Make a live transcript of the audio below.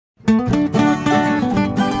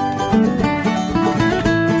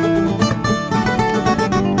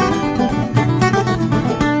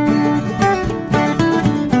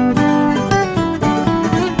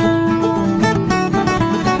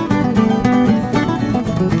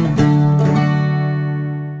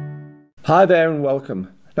Hi there and welcome.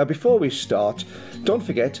 Now before we start, don't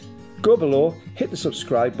forget, go below, hit the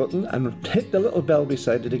subscribe button and hit the little bell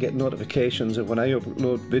beside it to get notifications of when I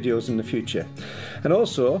upload videos in the future. And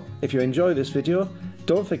also, if you enjoy this video,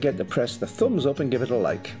 don't forget to press the thumbs up and give it a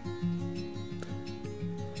like.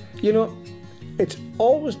 You know, it's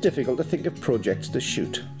always difficult to think of projects to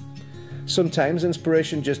shoot. Sometimes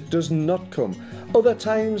inspiration just does not come. Other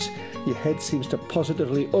times, your head seems to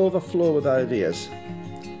positively overflow with ideas.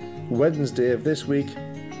 Wednesday of this week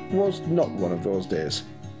was not one of those days.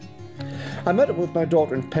 I met up with my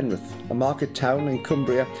daughter in Penrith, a market town in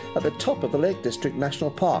Cumbria at the top of the Lake District National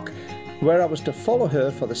Park, where I was to follow her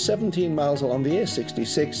for the 17 miles along the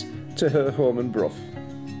A66 to her home in Brough.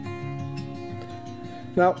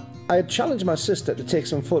 Now, I had challenged my sister to take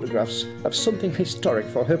some photographs of something historic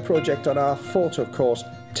for her project on our photo course,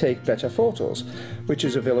 Take Better Photos, which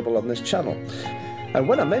is available on this channel. And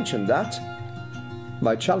when I mentioned that,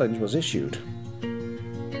 my challenge was issued.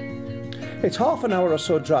 It's half an hour or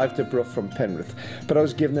so drive to Brough from Penrith, but I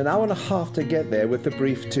was given an hour and a half to get there with the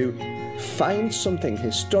brief to find something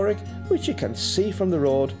historic which you can see from the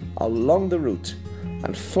road along the route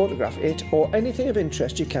and photograph it or anything of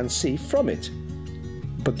interest you can see from it.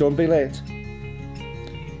 But don't be late.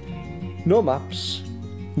 No maps,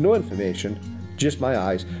 no information, just my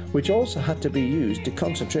eyes, which also had to be used to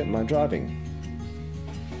concentrate on my driving.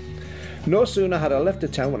 No sooner had I left the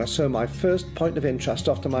town when I saw my first point of interest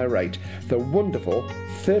off to my right, the wonderful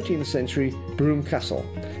 13th century Broome Castle,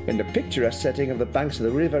 in the picturesque setting of the banks of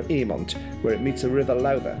the River Eamont, where it meets the River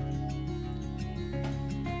Lowther.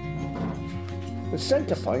 The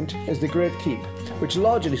centre point is the Great Keep, which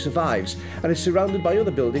largely survives and is surrounded by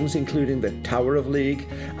other buildings including the Tower of League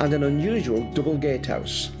and an unusual double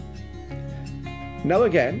gatehouse. Now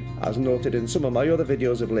again, as noted in some of my other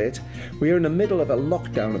videos of late, we are in the middle of a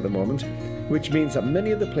lockdown at the moment, which means that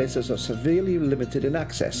many of the places are severely limited in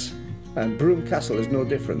access, and Broome Castle is no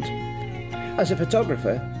different. As a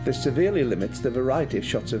photographer, this severely limits the variety of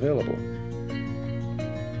shots available.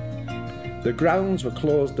 The grounds were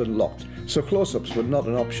closed and locked, so close-ups were not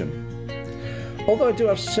an option. Although I do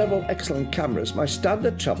have several excellent cameras, my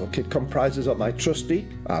standard travel kit comprises of my trusty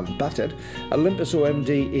and battered Olympus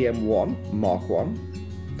OMD EM1 Mark I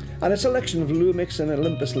and a selection of Lumix and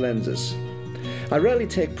Olympus lenses. I rarely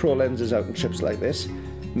take pro lenses out on trips like this,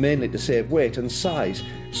 mainly to save weight and size,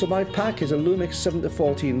 so my pack is a Lumix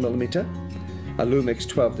 7-14mm, a Lumix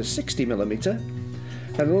 12-60mm,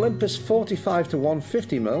 an Olympus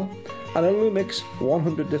 45-150mm and a Lumix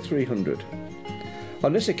 100-300.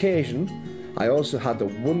 On this occasion, I also had the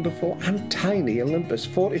wonderful and tiny Olympus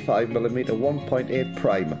 45mm 1.8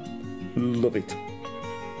 prime. Love it.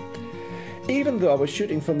 Even though I was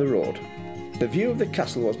shooting from the road, the view of the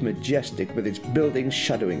castle was majestic with its buildings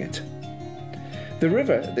shadowing it. The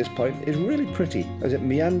river at this point is really pretty as it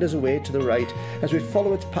meanders away to the right as we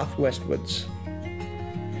follow its path westwards.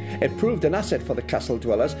 It proved an asset for the castle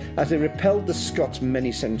dwellers as they repelled the Scots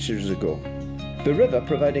many centuries ago, the river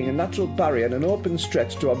providing a natural barrier and an open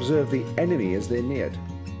stretch to observe the enemy as they neared.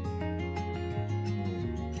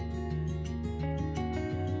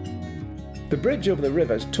 The bridge over the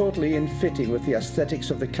river is totally in fitting with the aesthetics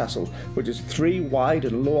of the castle, which is 3 wide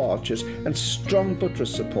and low arches and strong buttress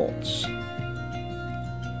supports.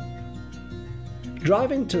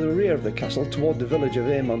 Driving to the rear of the castle toward the village of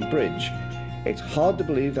Eamont Bridge, it's hard to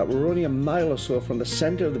believe that we're only a mile or so from the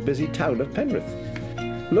centre of the busy town of Penrith.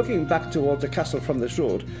 Looking back towards the castle from this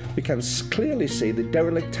road, we can clearly see the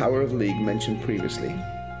derelict Tower of League mentioned previously.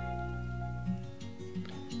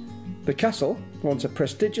 The castle, once a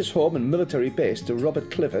prestigious home and military base to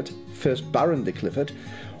Robert Clifford, 1st Baron de Clifford,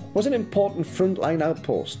 was an important frontline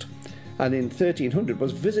outpost, and in 1300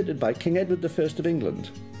 was visited by King Edward I of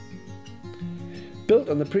England. Built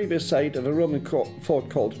on the previous site of a Roman fort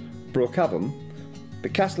called Fourcountiesphotography, the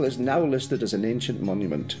castle is now listed as an ancient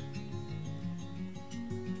monument.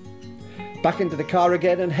 Back into the car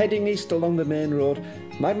again and heading east along the main road,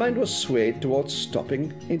 my mind was swayed towards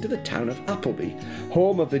stopping into the town of Appleby,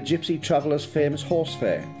 home of the gypsy travellers' famous horse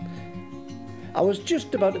fair. I was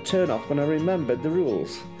just about to turn off when I remembered the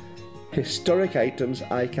rules. Historic items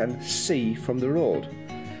I can see from the road.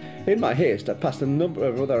 In my haste, I passed a number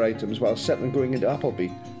of other items while set on going into Appleby,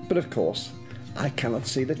 but of course, I cannot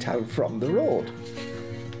see the town from the road.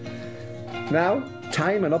 Now,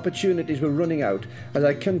 time and opportunities were running out as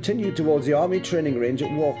I continued towards the army training range at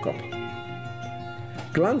Walkup.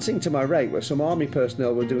 Glancing to my right where some army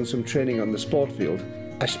personnel were doing some training on the sport field,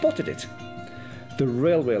 I spotted it. The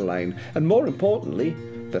railway line, and more importantly,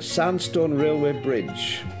 the sandstone railway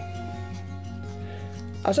bridge.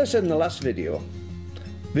 As I said in the last video,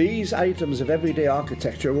 These items of everyday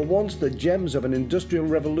architecture were once the gems of an industrial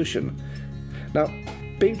revolution. Now,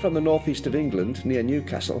 being from the northeast of England, near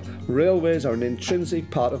Newcastle, railways are an intrinsic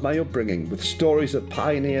part of my upbringing, with stories of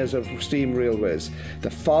pioneers of steam railways, the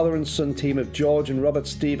father and son team of George and Robert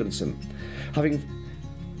Stephenson, having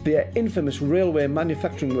their infamous railway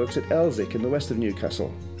manufacturing works at Elsick in the west of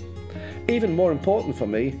Newcastle. Even more important for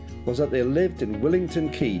me was that they lived in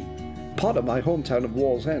Willington Quay, part of my hometown of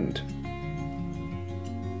Wallsend.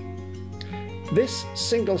 This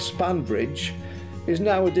single-span bridge is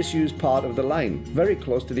now a disused part of the line, very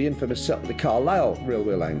close to the infamous the Carlisle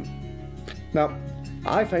railway line. Now,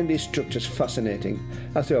 I find these structures fascinating,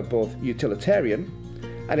 as they are both utilitarian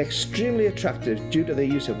and extremely attractive due to their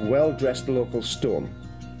use of well-dressed local stone.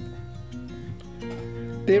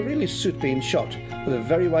 They really suit being shot with a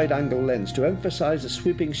very wide-angle lens to emphasise the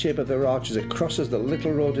sweeping shape of their arch as it crosses the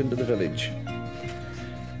little road into the village.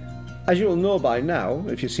 As you will know by now,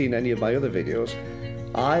 if you've seen any of my other videos,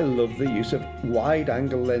 I love the use of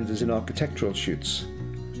wide-angle lenses in architectural shoots.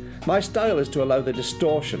 My style is to allow the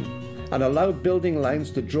distortion and allow building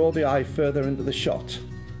lines to draw the eye further into the shot.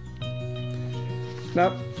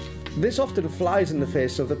 Now, this often flies in the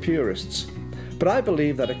face of the purists, but I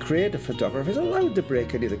believe that a creative photographer is allowed to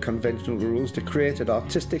break any of the conventional rules to create an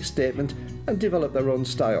artistic statement and develop their own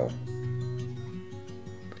style.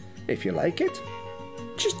 If you like it,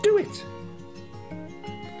 just do it.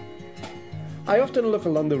 I often look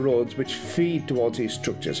along the roads which feed towards these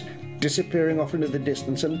structures, disappearing off into the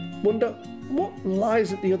distance, and wonder what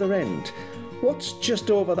lies at the other end. What's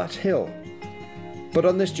just over that hill? But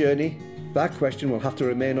on this journey, that question will have to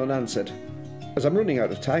remain unanswered, as I'm running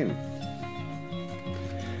out of time.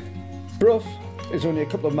 Bruff is only a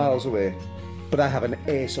couple of miles away, but I have an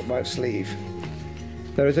ace up my sleeve.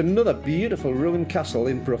 There is another beautiful ruined castle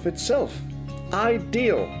in Bruff itself.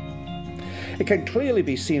 Ideal. It can clearly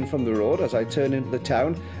be seen from the road as I turn into the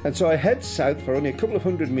town, and so I head south for only a couple of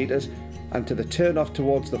 100 metres and to the turn off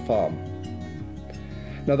towards the farm.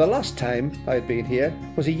 Now, the last time I had been here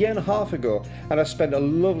was a year and a half ago, and I spent a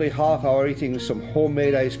lovely half hour eating some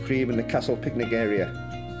homemade ice cream in the castle picnic area.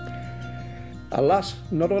 Alas,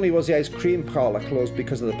 not only was the ice cream parlour closed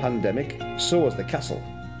because of the pandemic, so was the castle.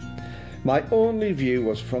 My only view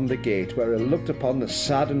was from the gate, where I looked upon the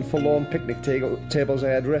sad and forlorn picnic tables I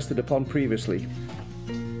had rested upon previously.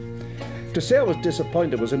 To say I was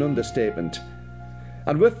disappointed was an understatement,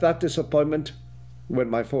 and with that disappointment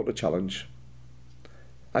went my photo challenge.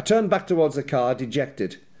 I turned back towards the car,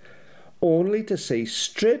 dejected, only to see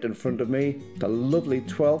straight in front of me the lovely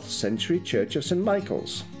 12th century church of St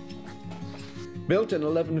Michael's. Built in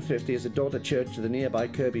 1150 as a daughter church to the nearby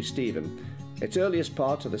Kirby Stephen, its earliest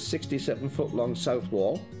part of the 67-foot-long south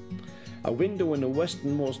wall, a window in the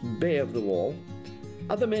westernmost bay of the wall,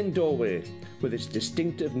 and the main doorway with its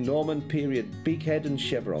distinctive Norman period beakhead and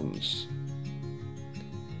chevrons.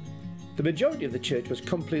 The majority of the church was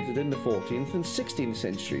completed in the 14th and 16th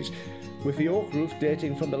centuries, with the oak roof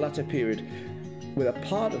dating from the latter period, with a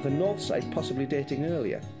part of the north side possibly dating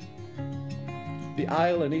earlier. The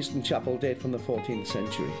aisle and eastern chapel date from the 14th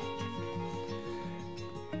century.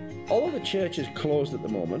 Although the church is closed at the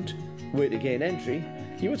moment, were to gain entry,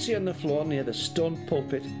 you would see on the floor near the stone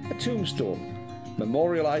pulpit a tombstone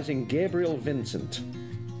memorialising Gabriel Vincent.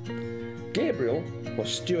 Gabriel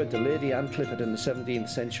was steward to Lady Anne Clifford in the 17th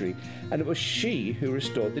century, and it was she who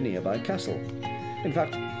restored the nearby castle. In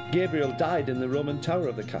fact, Gabriel died in the Roman tower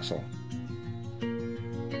of the castle.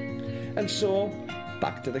 And so,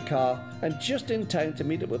 back to the car, and just in time to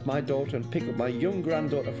meet up with my daughter and pick up my young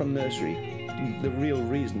granddaughter from nursery, the real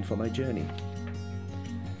reason for my journey.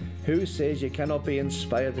 Who says you cannot be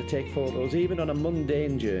inspired to take photos even on a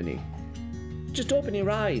mundane journey? Just open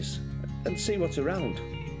your eyes and see what's around.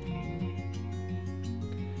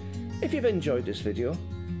 If you've enjoyed this video,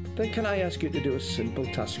 then can I ask you to do a simple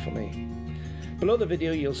task for me? Below the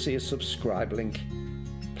video you'll see a subscribe link.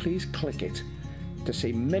 Please click it to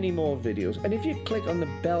see many more videos, and if you click on the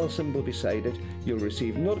bell symbol beside it, you'll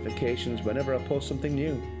receive notifications whenever I post something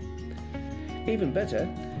new. Even better,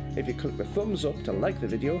 if you click the thumbs up to like the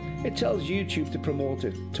video, it tells YouTube to promote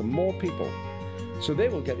it to more people, so they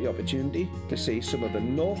will get the opportunity to see some of the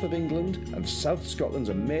north of England and South Scotland's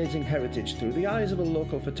amazing heritage through the eyes of a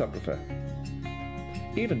local photographer.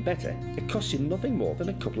 Even better, it costs you nothing more than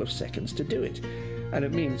a couple of seconds to do it, and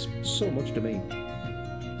it means so much to me.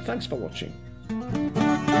 Thanks for watching.